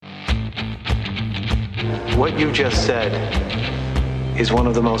What you just said is one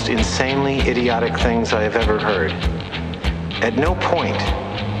of the most insanely idiotic things I have ever heard. At no point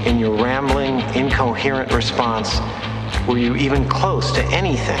in your rambling, incoherent response were you even close to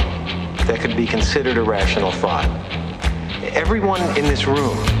anything that could be considered a rational thought. Everyone in this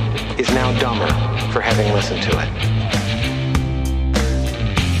room is now dumber for having listened to it.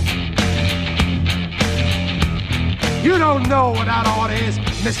 You don't know what that order is,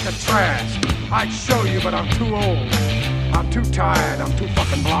 Mr. Trash. I'd show you, but I'm too old. I'm too tired. I'm too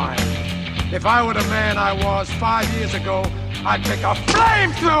fucking blind. If I were the man I was 5 years ago, I'd take a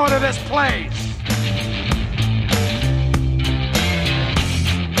flamethrower to this place.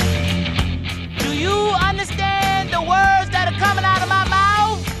 Do you understand the words that are coming out of my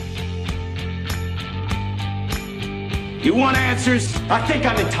mouth? You want answers? I think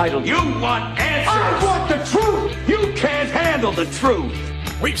I'm entitled. You want answers? I want the truth! You can't handle the truth!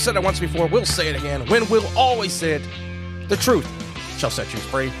 We've said it once before, we'll say it again. When we'll always say it, the truth shall set you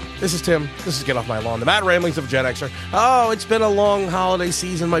free. This is Tim. This is Get Off My Lawn, the mad ramblings of a Gen Xer. Oh, it's been a long holiday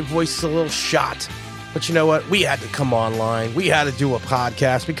season. My voice is a little shot. But you know what? We had to come online. We had to do a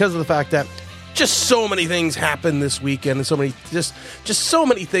podcast because of the fact that just so many things happened this weekend, and so many just so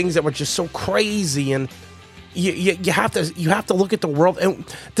many things that were just so crazy. And you have to look at the world. And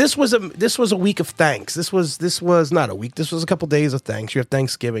this was a week of thanks. This was not a week. This was a couple days of thanks. You have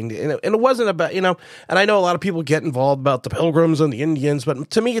Thanksgiving, and it wasn't about, and I know a lot of people get involved about the Pilgrims and the Indians, but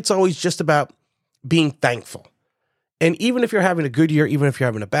to me, it's always just about being thankful. And even if you're having a good year, even if you're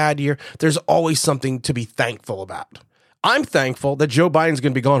having a bad year, there's always something to be thankful about. I'm thankful that Joe Biden's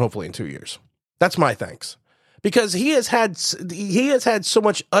going to be gone hopefully in 2 years. That's my thanks, because he has had so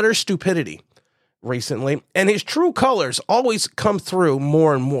much utter stupidity recently, and his true colors always come through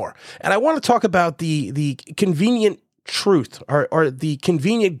more and more. And I want to talk about the convenient truth or the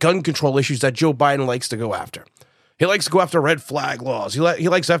convenient gun control issues that Joe Biden likes to go after. He likes to go after red flag laws. He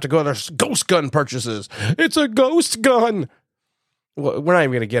likes to have to go after ghost gun purchases. It's a ghost gun. Well, we're not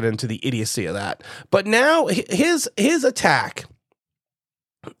even going to get into the idiocy of that. But now his attack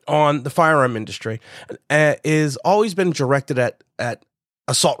on the firearm industry is always been directed at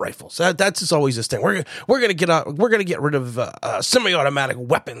assault rifles. That's always this thing. We're gonna get rid of semi-automatic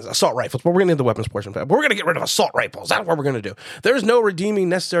weapons, assault rifles. But we're gonna do the weapons portion. But we're gonna get rid of assault rifles. That's what we're gonna do. There's no redeeming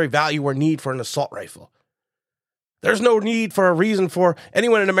necessary value or need for an assault rifle. There's no need for a reason for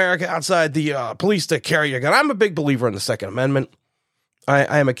anyone in America outside the police to carry a gun. I'm a big believer in the Second Amendment.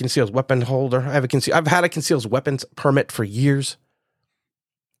 I am a concealed weapon holder. I've had a concealed weapons permit for years.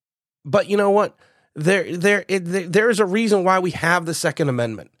 But you know what? There is a reason why we have the Second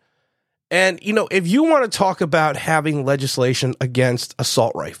Amendment. And, if you want to talk about having legislation against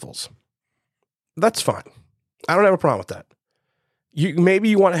assault rifles, that's fine. I don't have a problem with that. Maybe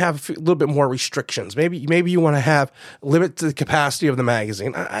you want to have a little bit more restrictions. Maybe you want to have limit to the capacity of the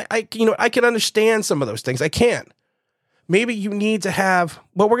magazine. I can understand some of those things. I can. Maybe you need to have,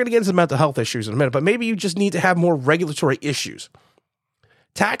 well, we're going to get into mental health issues in a minute, but maybe you just need to have more regulatory issues.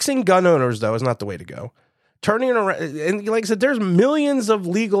 Taxing gun owners, though, is not the way to go. Turning it around, and like I said, there's millions of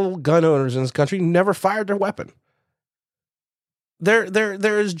legal gun owners in this country who never fired their weapon.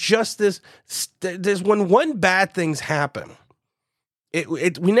 There is just this. There's when bad things happen,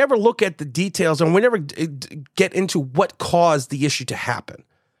 we never look at the details, and we never get into what caused the issue to happen.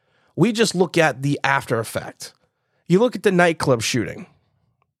 We just look at the after effect. You look at the nightclub shooting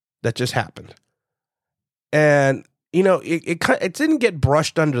that just happened, and it didn't get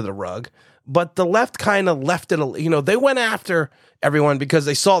brushed under the rug, but the left kind of left it. They went after everyone because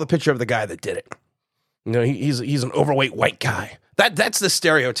they saw the picture of the guy that did it. He's an overweight white guy. That's the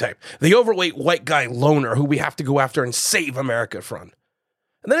stereotype. The overweight white guy loner who we have to go after and save America from.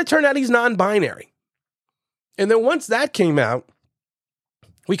 And then it turned out he's non-binary. And then once that came out,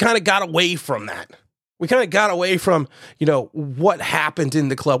 we kind of got away from that. We kind of got away from, what happened in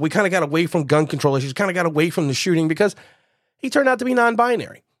the club. We kind of got away from gun control issues, kind of got away from the shooting because he turned out to be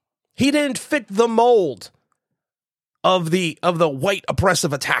non-binary. He didn't fit the mold of the white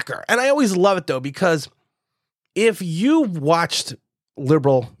oppressive attacker. And I always love it, though, because if you watched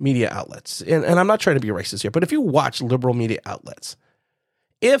liberal media outlets, and I'm not trying to be racist here, but if you watch liberal media outlets,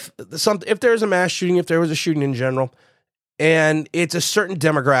 if there's a mass shooting, if there was a shooting in general, and it's a certain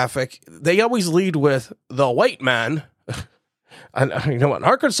demographic, they always lead with the white man. An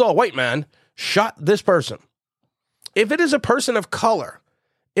Arkansas white man shot this person. If it is a person of color,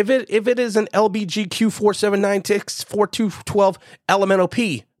 if it is an LBGQ 4796 4212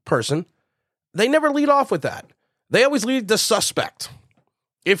 LMNOP person, they never lead off with that. They always lead the suspect.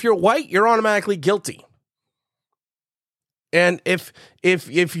 If you're white, you're automatically guilty. And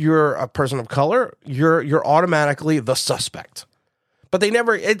if you're a person of color, you're automatically the suspect. But they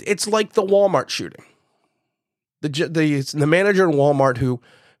never. It's like the Walmart shooting. The manager in Walmart who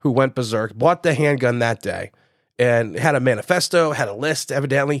went berserk bought the handgun that day and had a manifesto, had a list.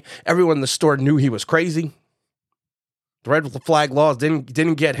 Evidently, everyone in the store knew he was crazy. The red flag laws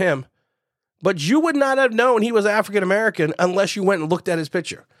didn't get him. But you would not have known he was African American unless you went and looked at his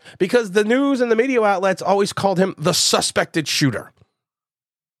picture. Because the news and the media outlets always called him the suspected shooter.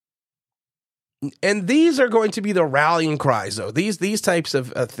 And these are going to be the rallying cries, though. These types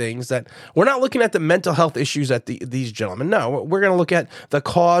of things that we're not looking at the mental health issues that these gentlemen. No, we're going to look at the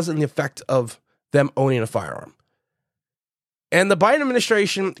cause and the effect of them owning a firearm. And the Biden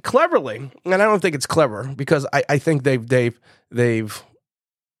administration cleverly, and I don't think it's clever because I think they've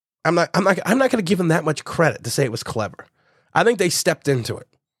I'm not going to give them that much credit to say it was clever. I think they stepped into it.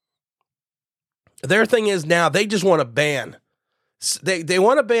 Their thing is now they just want to ban. They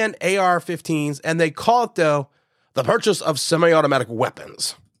want to ban AR-15s, and they call it, though, the purchase of semi-automatic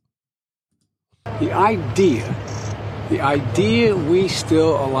weapons. The idea we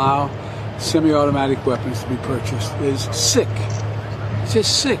still allow semi-automatic weapons to be purchased is sick. It's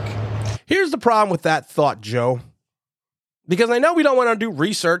just sick. Here's the problem with that thought, Joe. Because I know we don't want to do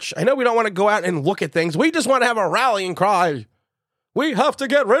research. I know we don't want to go out and look at things. We just want to have a rallying cry. We have to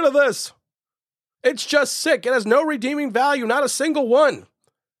get rid of this. It's just sick. It has no redeeming value, not a single one.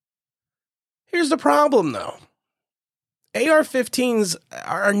 Here's the problem, though. AR-15s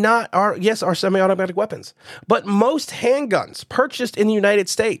are semi-automatic weapons. But most handguns purchased in the United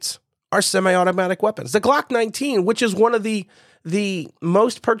States are semi-automatic weapons. The Glock 19, which is one of the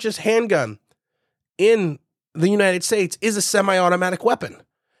most purchased handgun in the United States, is a semi-automatic weapon.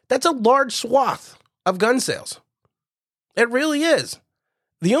 That's a large swath of gun sales. It really is.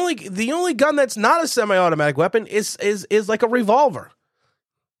 The only gun that's not a semi-automatic weapon is like a revolver.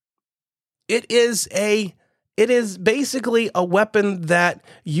 It is basically a weapon that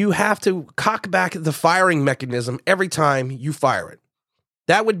you have to cock back the firing mechanism every time you fire it.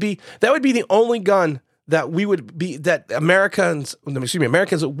 That would be the only gun that Americans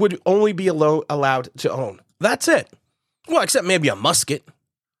would only be allowed to own. That's it. Well, except maybe a musket.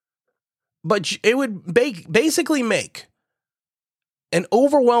 But it would basically make an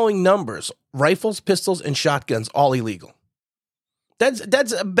overwhelming numbers, rifles, pistols, and shotguns all illegal.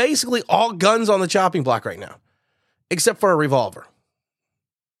 That's basically all guns on the chopping block right now, except for a revolver.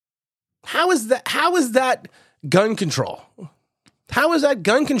 How is that gun control? How is that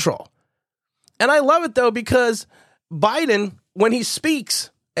gun control? And I love it, though, because Biden, when he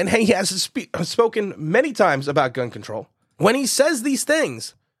speaks, and he has spoken many times about gun control, when he says these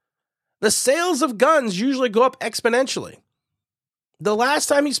things, the sales of guns usually go up exponentially. The last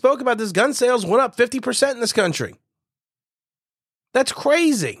time he spoke about this, gun sales went up 50% in this country. That's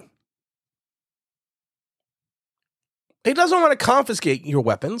crazy. He doesn't want to confiscate your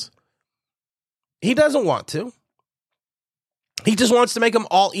weapons. He doesn't want to. He just wants to make them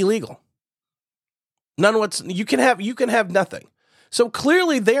all illegal. You can have nothing. So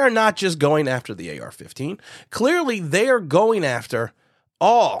clearly they are not just going after the AR-15. Clearly they are going after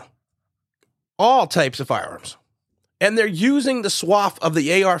all types of firearms. And they're using the swath of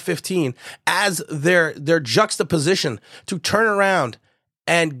the AR-15 as their juxtaposition to turn around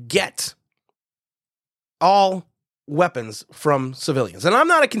and get all weapons from civilians. And I'm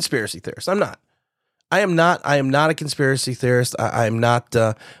not a conspiracy theorist. I am not a conspiracy theorist. I'm not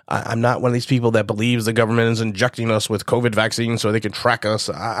one of these people that believes the government is injecting us with COVID vaccines so they can track us.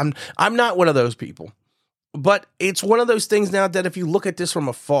 I'm not one of those people. But it's one of those things now that if you look at this from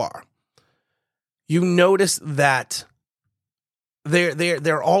afar, you notice that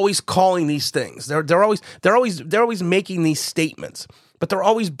they're always calling these things. They're always making these statements, but they're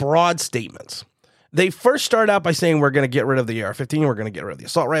always broad statements. They first start out by saying we're going to get rid of the AR-15, we're going to get rid of the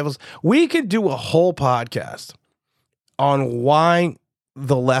assault rifles. We could do a whole podcast on why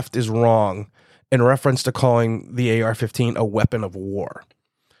the left is wrong in reference to calling the AR-15 a weapon of war.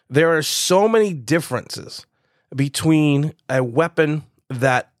 There are so many differences between a weapon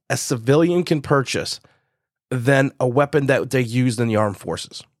that a civilian can purchase than a weapon that they used in the armed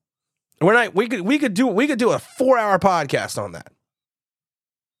forces. We could do a 4-hour podcast on that.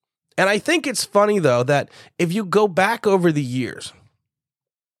 And I think it's funny, though, that if you go back over the years,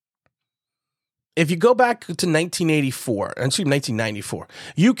 if you go back to 1994,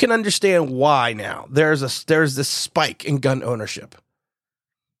 you can understand why now there's this spike in gun ownership.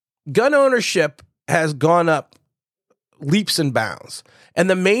 Gun ownership has gone up leaps and bounds. And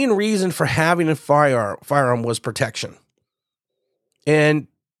the main reason for having a firearm was protection. And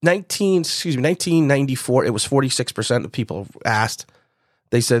 1994, it was 46% of people asked.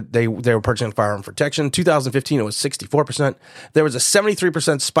 They said they were purchasing firearm protection. 2015, it was 64%. There was a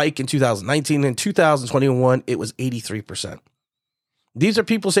 73% spike in 2019. In 2021, it was 83%. These are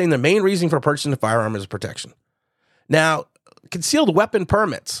people saying the main reason for purchasing a firearm is protection. Now, concealed weapon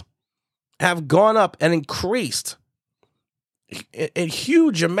permits have gone up and increased in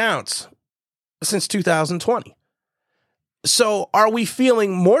huge amounts since 2020. So are we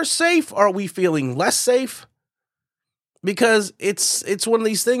feeling more safe? Are we feeling less safe? Because it's one of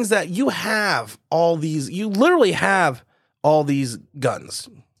these things that you literally have all these guns.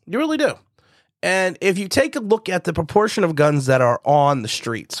 You really do. And if you take a look at the proportion of guns that are on the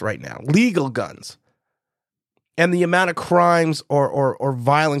streets right now, legal guns, and the amount of crimes or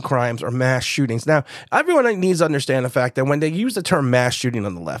violent crimes or mass shootings. Now, everyone needs to understand the fact that when they use the term mass shooting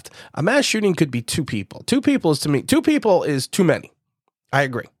on the left, a mass shooting could be two people. Two people is too many. I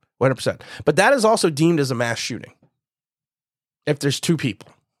agree, 100%. But that is also deemed as a mass shooting if there's two people.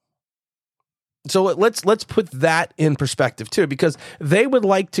 So let's put that in perspective too, because they would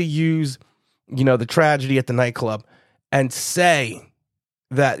like to use, the tragedy at the nightclub and say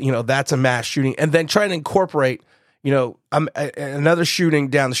that, that's a mass shooting, and then try to incorporate, another shooting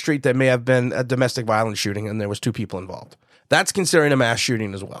down the street that may have been a domestic violence shooting and there was two people involved. That's considering a mass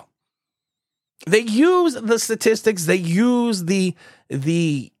shooting as well. They use the statistics, they use the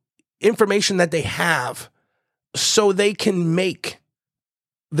information that they have so they can make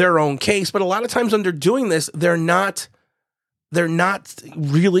their own case. But a lot of times when they're doing this, they're not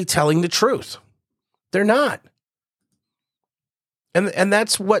really telling the truth. They're not. And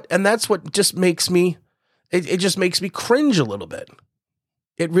that's what just makes me, it just makes me cringe a little bit.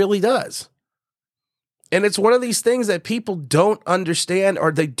 It really does. And it's one of these things that people don't understand,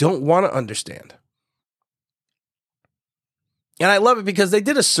 or they don't want to understand. And I love it because they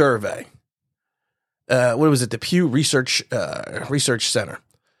did a survey. What was it? The Pew Research Center.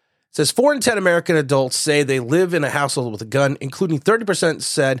 It says 4 in 10 American adults say they live in a household with a gun, including 30%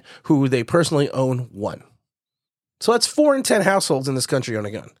 said who they personally own one. So that's 4 in 10 households in this country own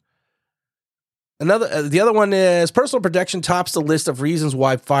a gun. The other one is personal protection tops the list of reasons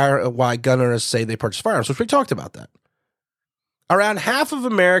why gun owners say they purchase firearms, which we talked about that. Around half of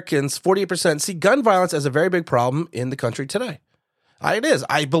Americans, 48%, see gun violence as a very big problem in the country today. It is.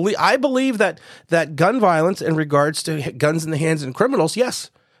 I believe that gun violence in regards to guns in the hands of criminals,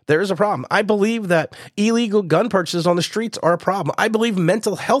 yes, there is a problem. I believe that illegal gun purchases on the streets are a problem. I believe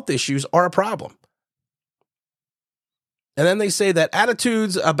mental health issues are a problem. And then they say that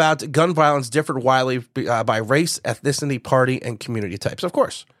attitudes about gun violence differ widely by race, ethnicity, party, and community types. Of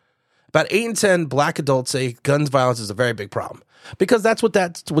course. About 8 in 10 black adults say gun violence is a very big problem because that's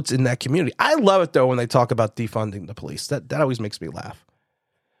what's in that community. I love it, though, when they talk about defunding the police. That always makes me laugh.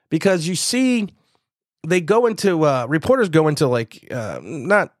 Because you see, they go into, reporters go into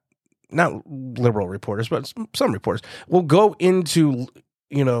not liberal reporters, but some reporters will go into,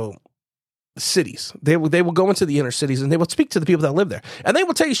 cities. They will go into the inner cities and they will speak to the people that live there. And they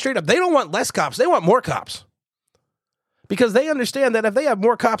will tell you straight up, they don't want less cops. They want more cops. Because they understand that if they have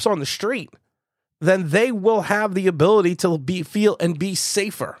more cops on the street, then they will have the ability to feel and be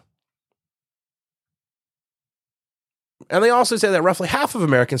safer. And they also say that roughly half of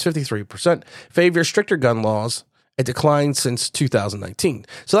Americans, 53%, favor stricter gun laws, a decline since 2019.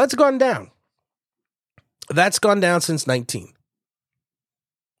 So that's gone down. That's gone down since 19.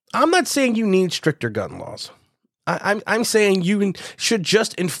 I'm not saying you need stricter gun laws. I'm saying you should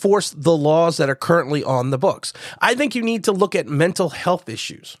just enforce the laws that are currently on the books. I think you need to look at mental health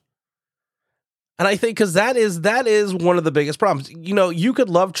issues. And I think because that is one of the biggest problems. You could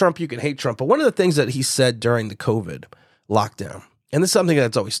love Trump, you could hate Trump, but one of the things that he said during the COVID lockdown, and this is something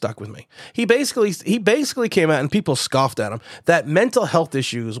that's always stuck with me. He basically came out and people scoffed at him that mental health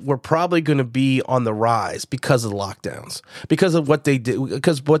issues were probably going to be on the rise because of the lockdowns, because of what they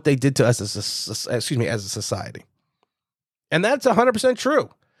did to us as a society. And that's 100% true.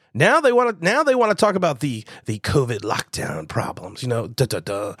 Now they want to talk about the COVID lockdown problems,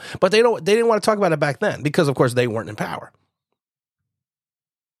 But they didn't want to talk about it back then because of course they weren't in power.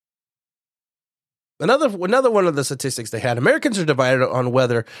 Another one of the statistics they had, Americans are divided on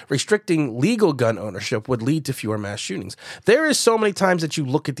whether restricting legal gun ownership would lead to fewer mass shootings. There is so many times that you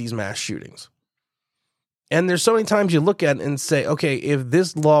look at these mass shootings. And there's so many times you look at it and say, okay, if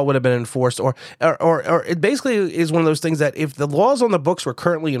this law would have been enforced, or it basically is one of those things that if the laws on the books were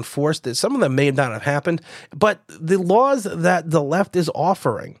currently enforced, that some of them may not have happened, but the laws that the left is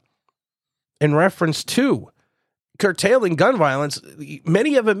offering in reference to curtailing gun violence,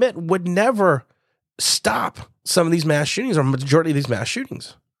 many of them would never stop some of these mass shootings or majority of these mass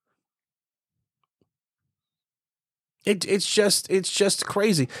shootings. It's just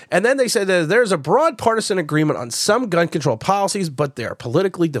crazy. And then they said that there's a broad partisan agreement on some gun control policies, but they're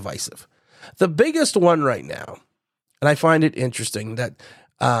politically divisive. The biggest one right now, and I find it interesting that,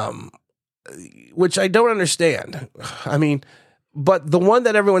 which I don't understand. I mean, but the one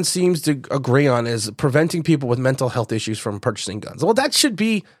that everyone seems to agree on is preventing people with mental health issues from purchasing guns. Well, that should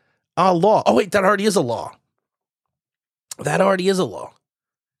be a law. Oh, wait, that already is a law. That already is a law.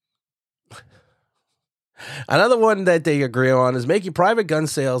 Another one that they agree on is making private gun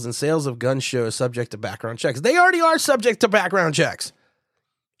sales and sales of gun shows subject to background checks. They already are subject to background checks.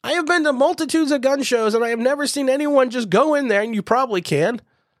 I have been to multitudes of gun shows, and I have never seen anyone just go in there, and you probably can,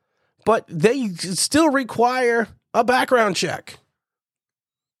 but they still require a background check.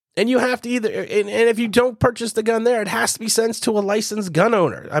 And you have to and if you don't purchase the gun there, it has to be sent to a licensed gun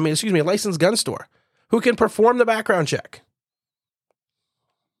owner. A licensed gun store who can perform the background check.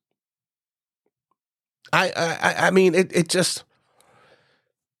 I mean, it just,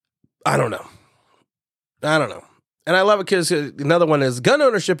 I don't know. And I love it because another one is gun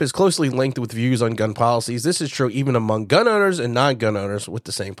ownership is closely linked with views on gun policies. This is true even among gun owners and non-gun owners with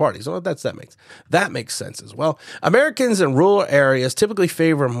the same parties. Well, that makes sense as well. Americans in rural areas typically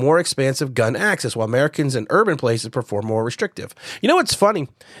favor more expansive gun access, while Americans in urban places prefer more restrictive. You know what's funny?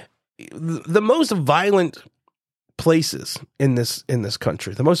 The most violent places in this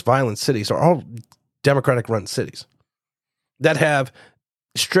country, the most violent cities are all Democratic-run cities that have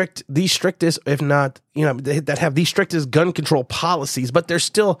the strictest, if not, that have the strictest gun control policies, but there's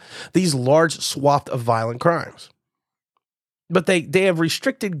still these large swath of violent crimes. But they have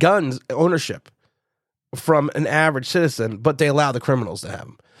restricted guns ownership from an average citizen, but they allow the criminals to have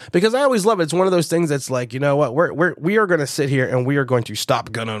them. Because I always love it. It's one of those things that's like, you know what, we are going to sit here and we are going to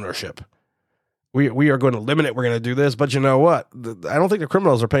stop gun ownership. We are going to limit it. We're going to do this. But you know what? I don't think the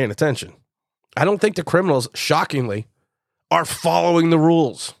criminals are paying attention. I don't think the criminals, shockingly, are following the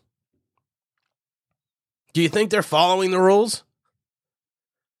rules. Do you think they're following the rules?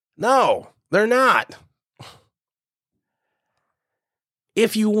 No, they're not.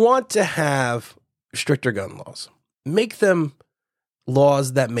 If you want to have stricter gun laws, make them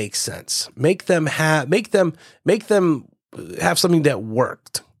laws that make sense. Make them have something that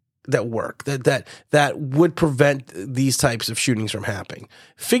worked. That would prevent these types of shootings from happening.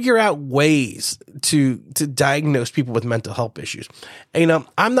 Figure out ways to diagnose people with mental health issues. And,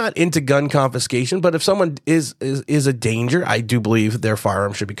 I'm not into gun confiscation, but if someone is a danger, I do believe their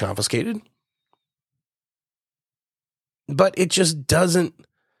firearm should be confiscated. But it just doesn't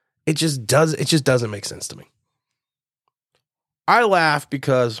make sense to me. I laugh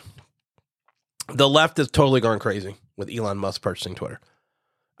because the left has totally gone crazy with Elon Musk purchasing Twitter.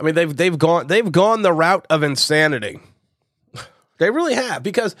 I mean, they've gone the route of insanity. They really have,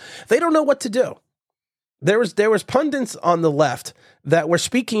 because they don't know what to do. There was pundits on the left that were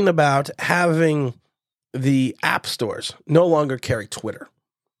speaking about having the app stores no longer carry Twitter,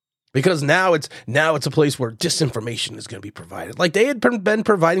 because now it's a place where disinformation is going to be provided. Like they had been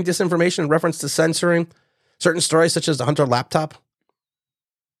providing disinformation in reference to censoring certain stories, such as the Hunter laptop,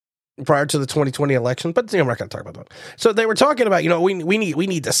 prior to the 2020 election, but I'm not going to talk about that. So they were talking about, we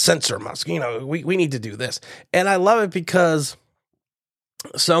need to censor Musk. We need to do this. And I love it because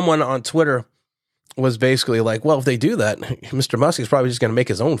someone on Twitter was basically like, well, if they do that, Mr. Musk is probably just going to make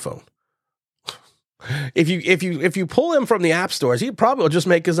his own phone. If you pull him from the app stores, he probably will just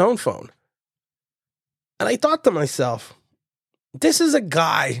make his own phone. And I thought to myself, this is a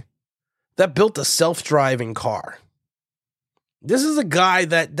guy that built a self-driving car. This is a guy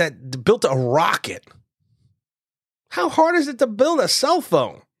that built a rocket. How hard is it to build a cell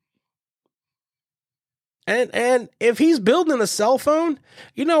phone? And if he's building a cell phone,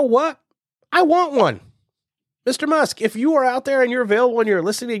 you know what? I want one. Mr. Musk, if you are out there and you're available and you're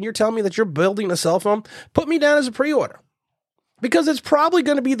listening and you're telling me that you're building a cell phone, put me down as a pre-order. Because it's probably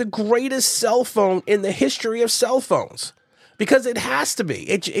going to be the greatest cell phone in the history of cell phones. Because it has to be.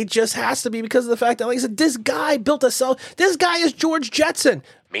 It just has to be, because of the fact that, like I said, this guy built this guy is George Jetson.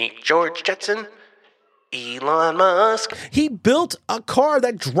 Meet George Jetson, Elon Musk. He built a car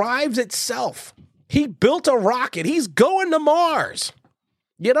that drives itself. He built a rocket. He's going to Mars.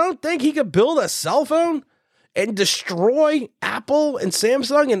 You don't think he could build a cell phone and destroy Apple and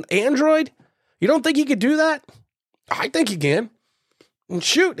Samsung and Android? You don't think he could do that? I think he can. And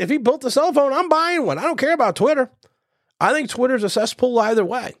shoot, if he built a cell phone, I'm buying one. I don't care about Twitter. I think Twitter's a cesspool either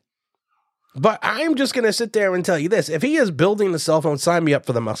way. But I'm just going to sit there and tell you this. If he is building a cell phone, sign me up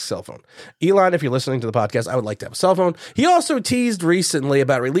for the Musk cell phone. Elon, if you're listening to the podcast, I would like to have a cell phone. He also teased recently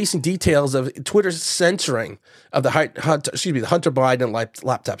about releasing details of Twitter's censoring of the Hunter Biden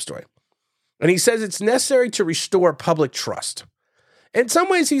laptop story. And he says it's necessary to restore public trust. In some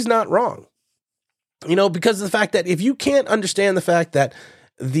ways, he's not wrong. Because of the fact that if you can't understand the fact that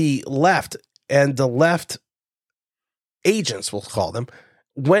the left and the left agents, we'll call them,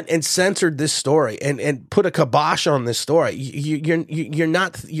 went and censored this story and put a kibosh on this story, you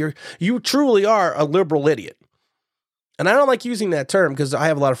truly are a liberal idiot. And I don't like using that term because I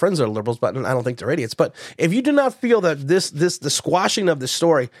have a lot of friends that are liberals, but I don't think they're idiots. But if you do not feel that the squashing of this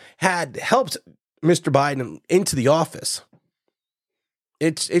story had helped Mr. Biden into the office,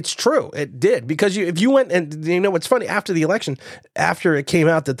 it's true. It did. Because if you went and, what's funny, after the election, after it came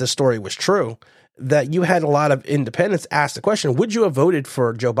out that the story was true, that you had a lot of independents ask the question, would you have voted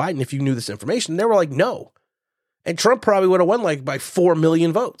for Joe Biden if you knew this information? And they were like, no. And Trump probably would have won by 4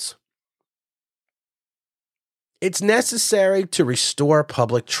 million votes. It's necessary to restore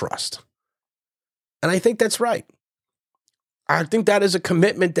public trust. And I think that's right. I think that is a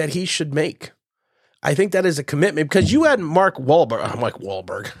commitment that he should make. I think that is a commitment because you had Mark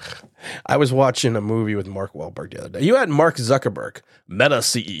Wahlberg. I was watching a movie with Mark Wahlberg the other day. You had Mark Zuckerberg, Meta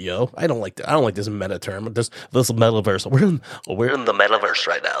CEO. I don't like that. I don't like this meta term. This metaverse. We're in the metaverse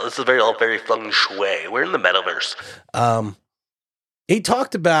right now. This is very feng shui. We're in the metaverse. He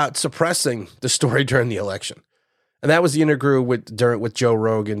talked about suppressing the story during the election, and that was the interview with Joe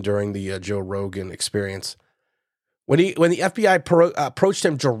Rogan during the Joe Rogan experience. When the FBI approached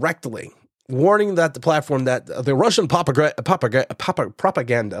him directly, warning that the platform that the Russian propaganda,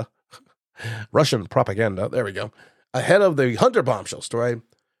 there we go, ahead of the Hunter bombshell story,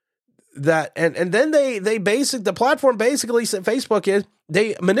 that and then the platform basically said, Facebook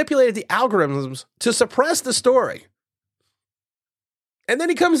they manipulated the algorithms to suppress the story. And then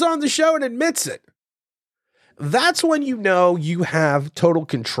he comes on the show and admits it. That's when you know you have total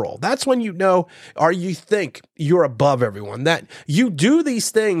control. That's when you know, or you think you're above everyone, that you do these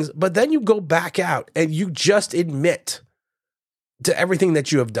things, but then you go back out and you just admit to everything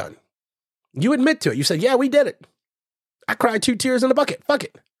that you have done. You admit to it. You say, yeah, we did it. I cried 2 tears in a bucket. Fuck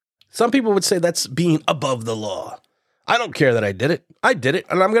it. Some people would say that's being above the law. I don't care that I did it. I did it,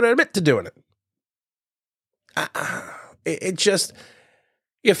 and I'm going to admit to doing it. It just...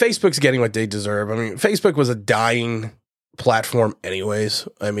 Yeah, Facebook's getting what they deserve. I mean, Facebook was a dying platform anyways.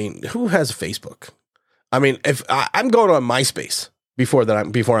 I mean, who has Facebook? I mean, if I'm going on MySpace before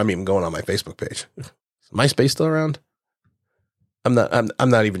I'm even going on my Facebook page. Is MySpace still around? I'm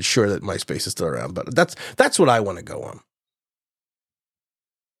not even sure that MySpace is still around, but that's what I want to go on.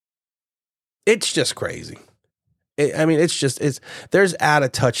 It's just crazy. There's out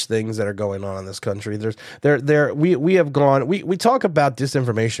of touch things that are going on in this country. We talk about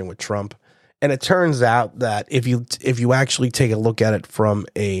disinformation with Trump, and it turns out that if you actually take a look at it from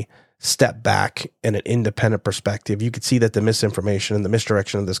a step back and an independent perspective, you could see that the misinformation and the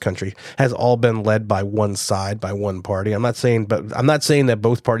misdirection of this country has all been led by one side, by one party. I'm not saying that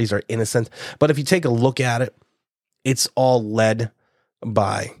both parties are innocent, but if you take a look at it, it's all led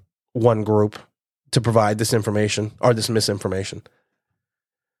by one group to provide this information or this misinformation.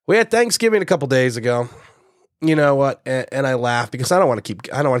 We had Thanksgiving a couple days ago. You know what? And I laugh because I don't want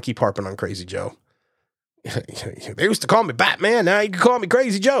to keep harping on Crazy Joe. They used to call me Batman. Now you can call me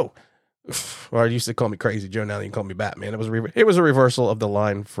Crazy Joe. Or they used to call me Crazy Joe. Now you can call me Batman. It was a reversal of the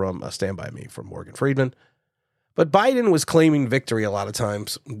line from Stand By Me from Morgan Freeman. But Biden was claiming victory a lot of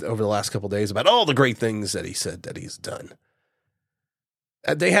times over the last couple of days about all the great things that he said that he's done.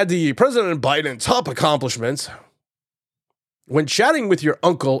 They had the President Biden top accomplishments when chatting with your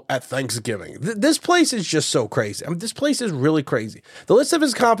uncle at Thanksgiving. This place is just so crazy. I mean, this place is really crazy. The list of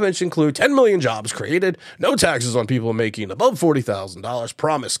his accomplishments include 10 million jobs created, no taxes on people making above $40,000,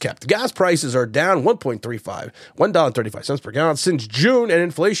 promise kept. Gas prices are down $1.35 per gallon since June, and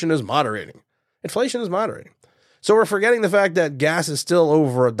inflation is moderating. So we're forgetting the fact that gas is still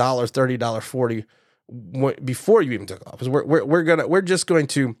over $1.30, $1.40 before you even took office. We're just going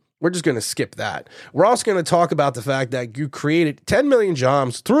to skip that. We're also going to talk about the fact that you created 10 million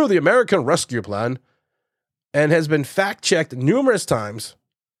jobs through the American Rescue Plan and has been fact-checked numerous times,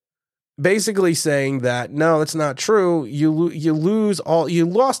 basically saying that, no, that's not true. You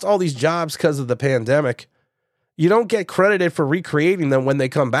lost all these jobs because of the pandemic. You don't get credited for recreating them when they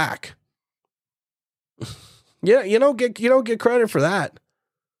come back. Yeah, you don't get credit for that.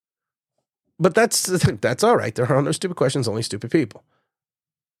 But that's all right. There are no stupid questions, only stupid people.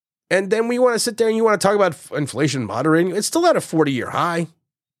 And then we want to sit there and you want to talk about inflation moderating. It's still at a 40-year high.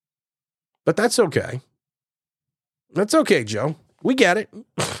 But that's okay. That's okay, Joe. We get it.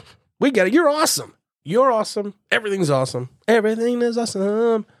 We get it. You're awesome. You're awesome. Everything's awesome. Everything is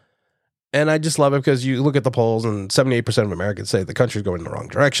awesome. And I just love it because you look at the polls and 78% of Americans say the country's going in the wrong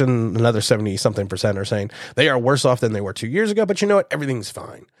direction. Another 70-something% are saying they are worse off than they were 2 years ago. But you know what? Everything's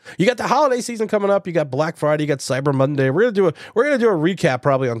fine. You got the holiday season coming up. You got Black Friday. You got Cyber Monday. We're gonna do a recap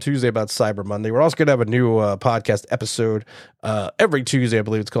probably on Tuesday about Cyber Monday. We're also gonna have a new podcast episode every Tuesday. I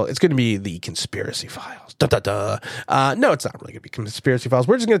believe it's called. It's gonna be the Conspiracy Files. No, it's not really gonna be Conspiracy Files.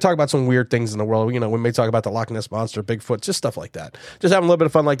 We're just gonna talk about some weird things in the world. You know, we may talk about the Loch Ness Monster, Bigfoot, just stuff like that. Just having a little bit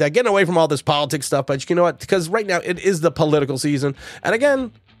of fun like that. Getting away from all this politics stuff. But you know what? Because right now it is the political season. And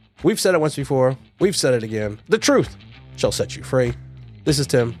again, we've said it once before. We've said it again. The truth shall set you free. This is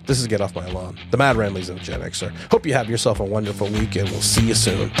Tim. This is Get Off My Lawn, the Mad Ramblings of Gen Xer. Hope you have yourself a wonderful week, and we'll see you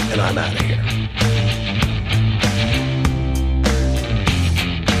soon. And I'm out of here.